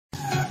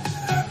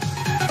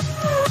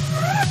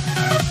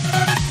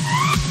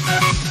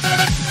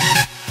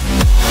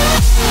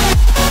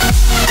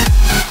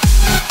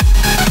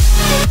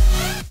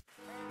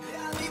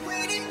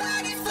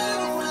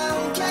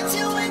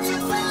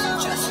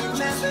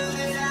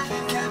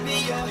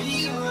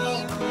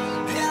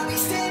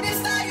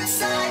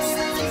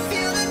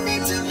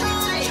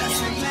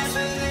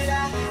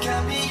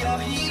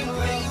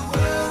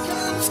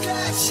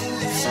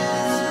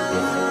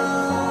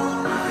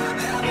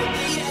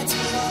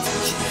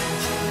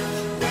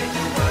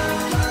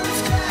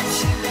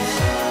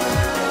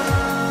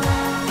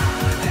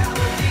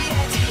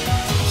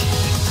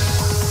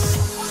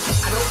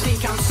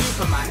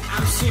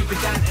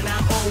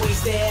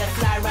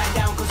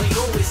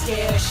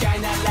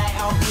light,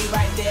 I'll be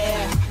right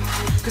there.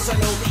 Cause I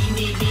know that you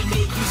need me,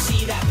 make you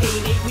see that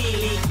pain ain't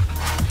really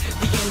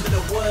the end of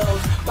the world.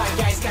 Bad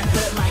guys can't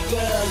hurt my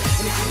girl,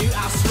 and if you do,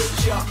 I'll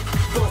switch up.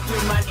 Go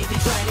through, man, if they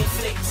try and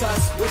inflict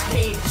us with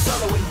pain,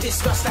 sorrow and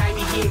disgust. I'm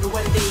your hero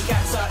when they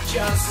can't touch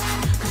us.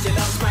 Cause your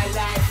love's my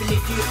life, and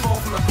if you fall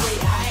from a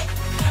great height,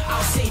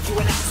 I'll save you,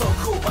 and that's so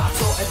cool. But I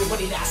told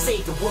everybody that I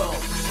saved the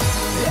world.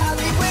 I'll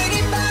be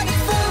waiting by the